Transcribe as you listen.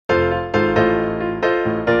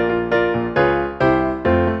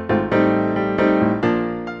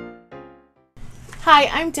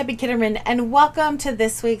Hi, I'm Debbie Kitterman, and welcome to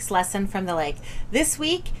this week's Lesson from the Lake. This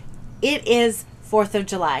week, it is 4th of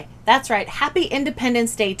July. That's right. Happy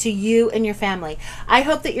Independence Day to you and your family. I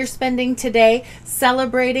hope that you're spending today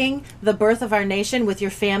celebrating the birth of our nation with your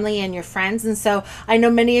family and your friends. And so I know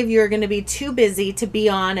many of you are going to be too busy to be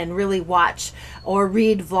on and really watch or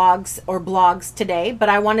read vlogs or blogs today. But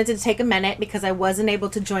I wanted to take a minute because I wasn't able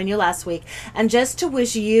to join you last week and just to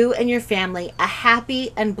wish you and your family a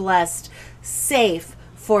happy and blessed, safe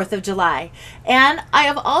 4th of July. And I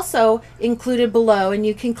have also included below, and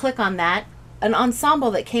you can click on that, an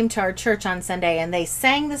ensemble that came to our church on Sunday, and they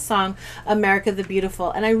sang the song America the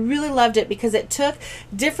Beautiful, and I really loved it because it took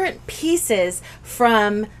different pieces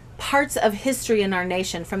from parts of history in our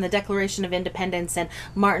nation, from the Declaration of Independence and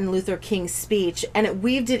Martin Luther King's speech, and it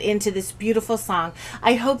weaved it into this beautiful song.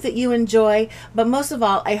 I hope that you enjoy, but most of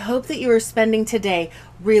all, I hope that you are spending today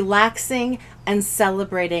relaxing and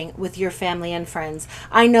celebrating with your family and friends.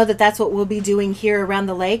 I know that that's what we'll be doing here around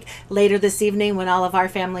the lake later this evening when all of our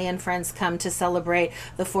family and friends come to celebrate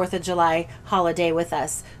the 4th of July holiday with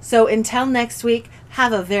us. So until next week,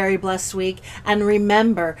 have a very blessed week, and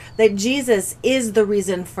remember that Jesus is the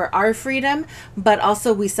reason for our freedom, but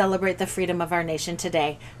also we celebrate the freedom of our nation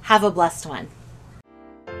today. Have a blessed one.